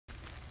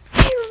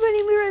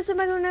guys, I'm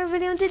back with another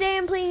video, and today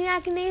I'm playing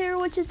Akinator,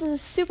 which is a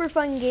super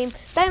fun game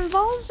that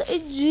involves a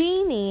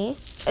genie,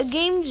 a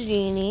game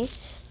genie,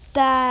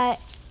 that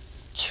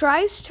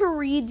tries to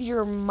read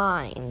your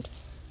mind.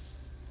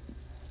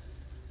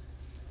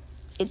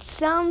 It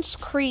sounds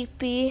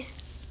creepy.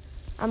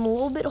 I'm a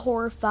little bit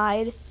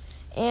horrified,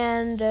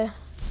 and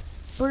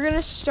we're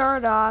gonna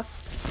start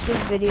off the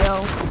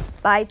video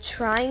by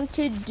trying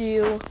to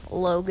do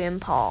Logan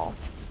Paul.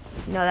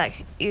 You know, that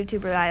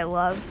YouTuber that I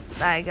love,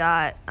 that I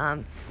got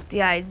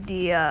the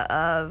idea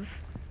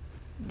of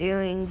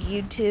doing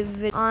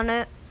YouTube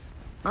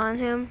on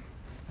him.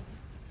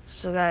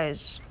 So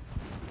guys,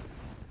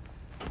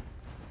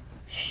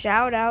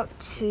 shout out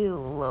to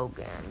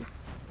Logan.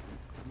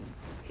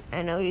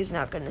 I know he's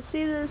not gonna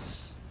see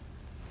this,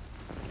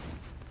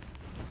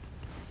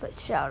 but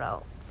shout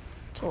out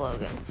to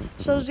Logan.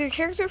 So is your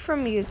character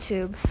from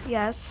YouTube?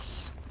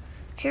 Yes.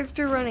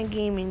 Character run a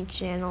gaming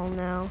channel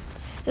now.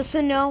 Just so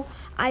know,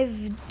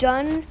 I've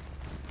done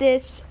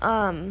this,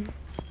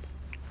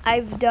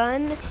 I've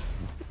done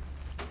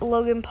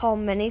Logan Paul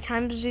many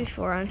times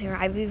before on here.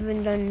 I've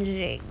even done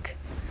Jake,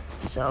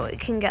 so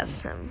it can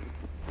guess him.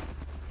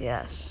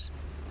 Yes.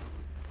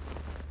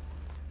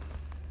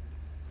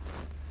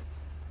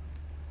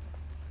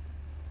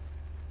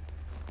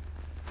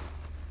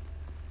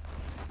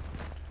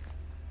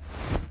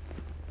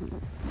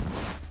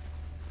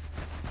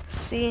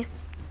 See?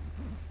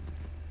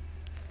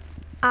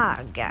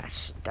 Ah,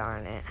 gosh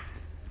darn it.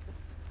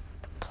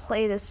 To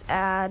play this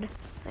ad.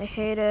 I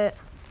hate it.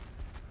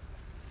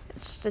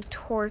 It's the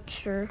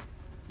torture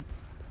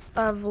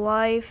of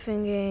life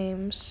and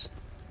games.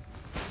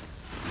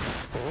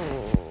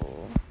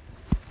 Ooh.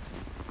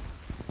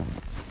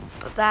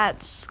 But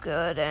that's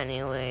good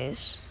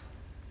anyways.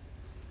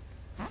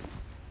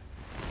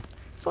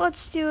 So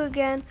let's do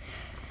again.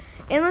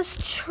 And let's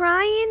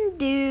try and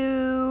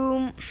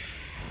do...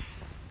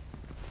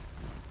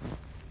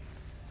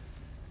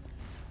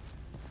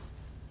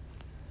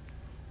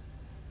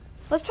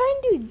 Let's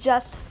try and do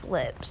just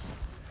flips.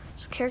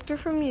 It's a character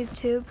from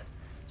YouTube.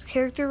 It's a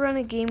character run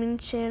a gaming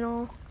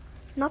channel.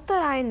 Not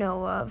that I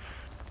know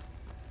of.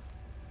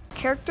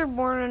 Character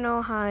born in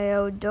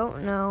Ohio,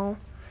 don't know.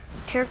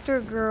 Character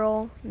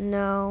girl,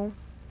 no.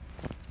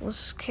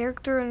 Was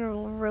character in a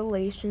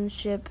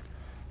relationship,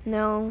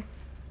 no.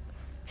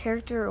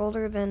 Character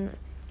older than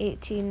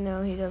 18,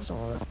 no, he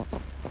doesn't live.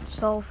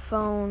 Cell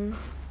phone,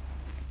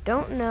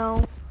 don't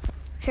know.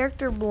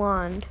 Character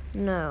blonde,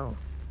 no.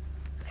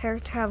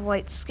 Character have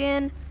white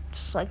skin,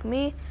 just like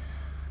me.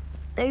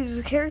 Is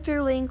a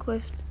character link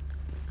with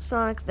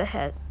Sonic the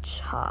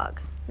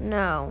Hedgehog?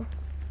 No.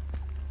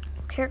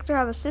 Character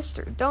have a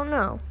sister? Don't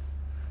know.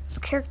 Is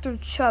character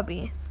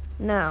chubby?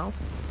 No.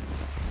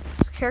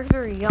 Is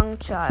character a young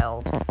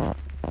child?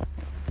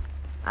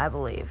 I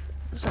believe.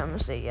 So I'm gonna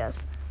say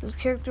yes. Does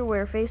character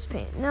wear face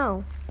paint?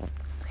 No.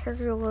 Does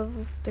character live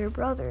with their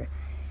brother?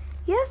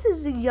 Yes,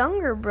 his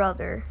younger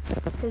brother.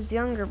 His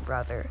younger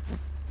brother.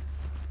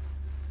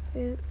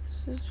 Is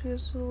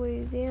this the way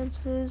he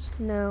dances?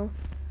 No.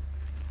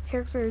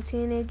 Character a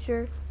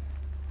teenager?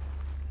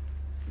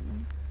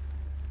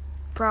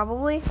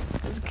 Probably.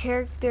 Is a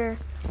character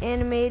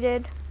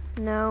animated?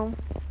 No.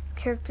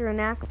 Character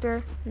an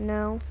actor?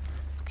 No.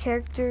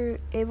 Character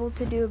able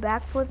to do a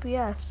backflip?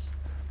 Yes.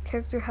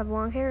 Character have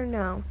long hair?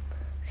 No.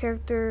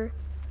 Character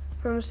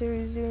from a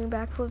series doing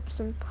backflips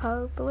in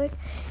public?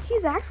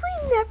 He's actually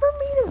never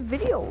made a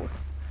video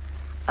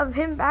of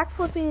him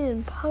backflipping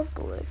in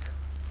public.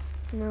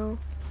 No.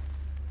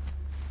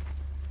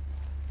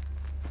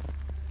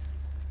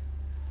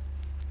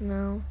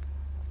 No.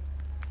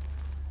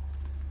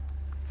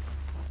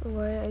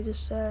 What I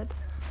just said.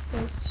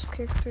 Is this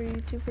character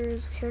YouTuber?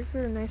 Is a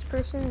character a nice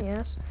person?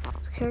 Yes.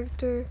 Is a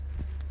character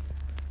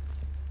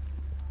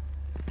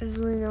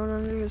usually known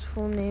under his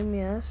full name?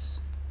 Yes.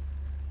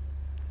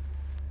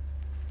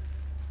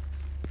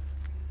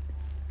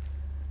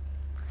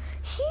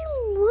 He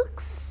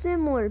looks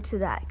similar to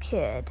that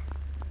kid.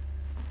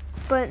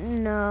 But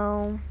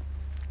no.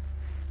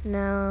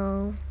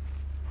 No.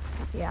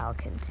 Yeah, I'll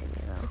continue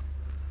though.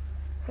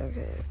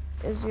 Okay.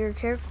 Is your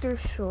character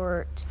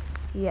short?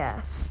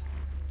 Yes.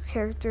 Does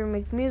character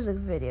make music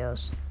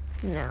videos?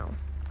 No.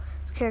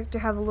 Does character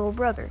have a little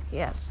brother?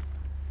 Yes.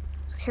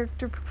 Does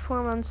character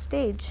perform on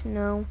stage?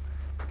 No.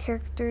 Does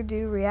character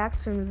do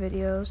reaction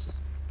videos?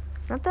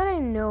 Not that I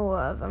know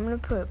of. I'm gonna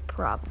put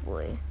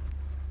probably.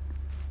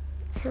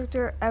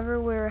 Character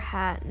ever wear a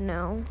hat?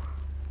 No.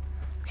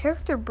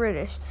 Character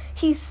British.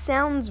 He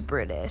sounds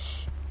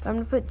British. But I'm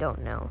gonna put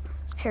don't know.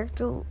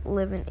 Character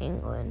live in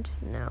England?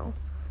 No.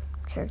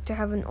 Character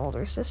have an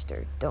older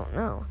sister? Don't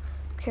know.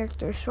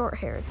 Character short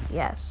haired?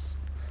 Yes.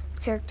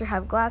 Character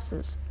have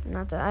glasses?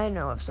 Not that I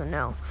know of, so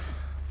no.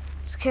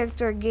 Is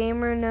character a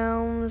gamer?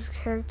 No. Does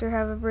character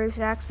have a British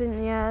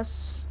accent?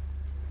 Yes.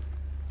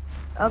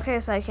 Okay,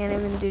 so I can't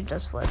even do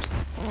just flips.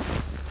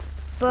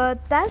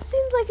 But that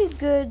seems like a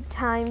good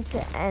time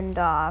to end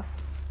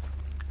off.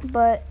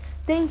 But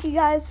thank you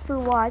guys for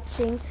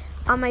watching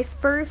on my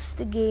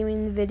first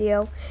gaming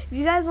video. If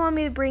you guys want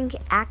me to bring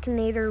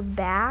Akinator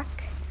back,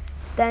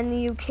 then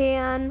you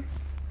can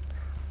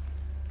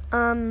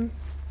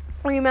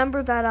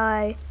remember that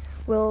I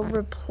will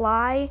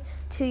reply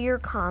to your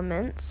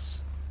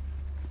comments.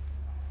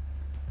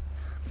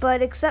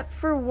 But except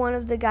for one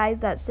of the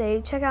guys that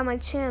say, check out my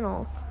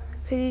channel.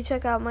 Could you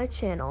check out my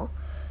channel?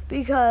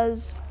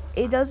 Because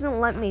it doesn't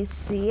let me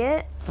see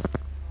it.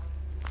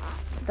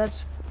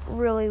 That's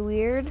really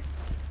weird.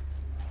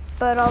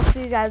 But I'll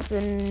see you guys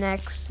in the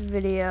next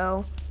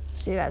video.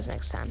 See you guys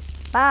next time.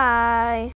 Bye.